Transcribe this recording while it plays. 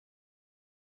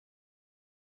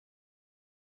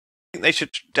think they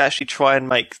should actually try and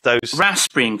make those...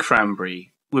 Raspberry and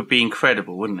cranberry would be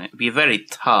incredible, wouldn't it? It'd be a very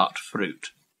tart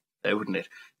fruit, though, wouldn't it?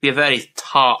 It'd be a very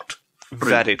tart fruit.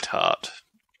 Very tart.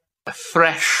 A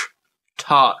fresh,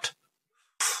 tart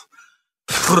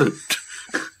fruit.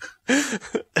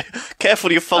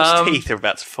 Careful, your false teeth are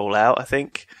about to fall out, I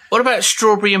think. What about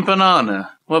strawberry and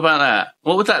banana? What about that?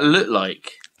 What would that look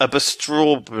like? A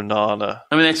straw banana.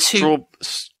 I mean,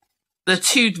 they're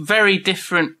two very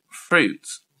different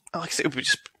fruits. I guess it would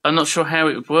just... I'm not sure how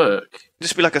it would work.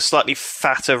 Just be like a slightly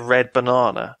fatter red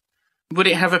banana. Would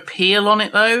it have a peel on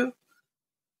it, though?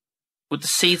 Would the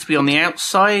seeds be on the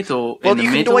outside or in the middle? Well,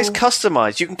 you can always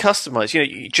customise. You can customise. You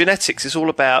know, genetics is all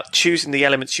about choosing the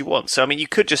elements you want. So, I mean, you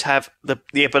could just have the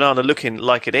banana looking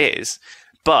like it is,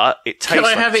 but it tastes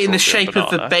like... Can I have it in the shape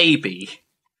of the baby?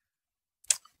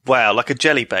 Wow, like a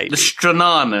jelly baby. The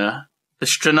Strawnana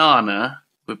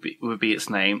would be its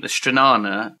name. The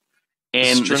Strawnana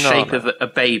in the shape of a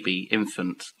baby,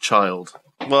 infant, child.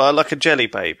 Well, like a jelly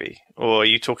baby, or are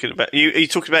you talking about? Are you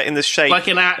talking about in the shape like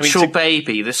an actual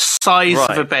baby, the size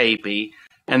of a baby,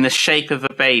 and the shape of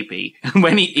a baby. And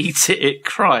when he eats it, it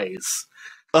cries.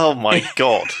 Oh my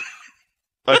god!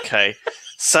 Okay,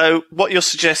 so what you're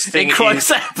suggesting? It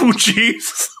cries apple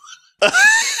juice.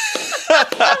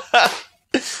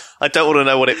 I don't want to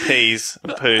know what it pees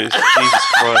and poos. Jesus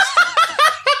Christ!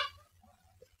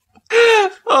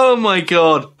 Oh my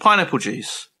god! Pineapple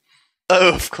juice.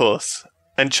 Oh, of course.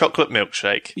 And chocolate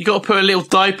milkshake. You got to put a little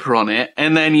diaper on it,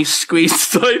 and then you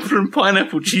squeeze the diaper, and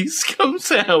pineapple juice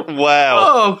comes out. Wow!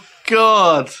 Oh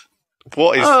God!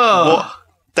 What is what?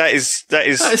 That is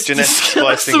genetic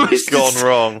splicing gone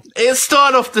wrong. It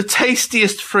started off the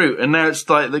tastiest fruit, and now it's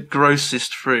like the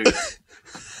grossest fruit.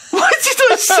 Why did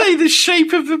I say the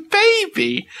shape of a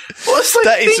baby? What was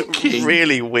I thinking? That is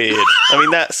really weird. I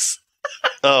mean, that's...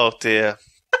 Oh, dear.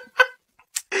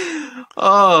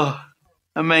 Oh,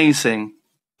 amazing.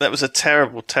 That was a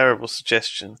terrible, terrible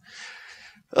suggestion.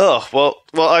 Oh, well,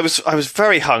 I was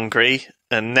very hungry,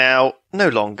 and now no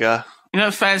longer. You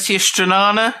don't fancy a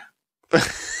Strawnana?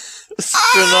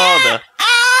 Strawnana?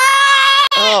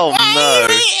 Oh, no.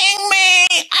 You're eating me!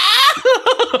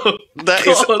 That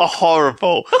is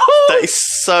horrible. That is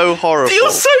so horrible. You're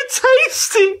so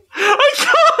tasty. I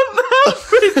can't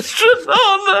help it,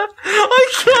 Strawnana. I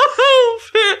can't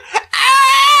help it.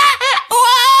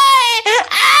 Why?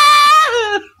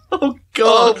 Oh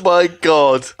God! Oh my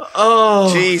God!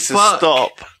 Oh Jesus! Fuck.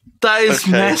 Stop! That is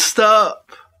messed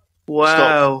up.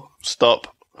 Wow!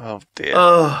 Stop! Oh dear.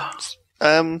 Oh.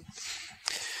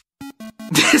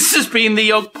 This has been the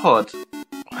YoGPoD.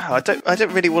 I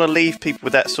don't really want to leave people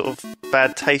with that sort of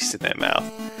bad taste in their mouth.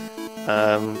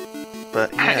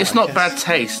 But yeah, it's not bad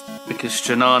taste because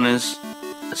Straunanas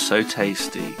are so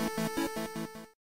tasty.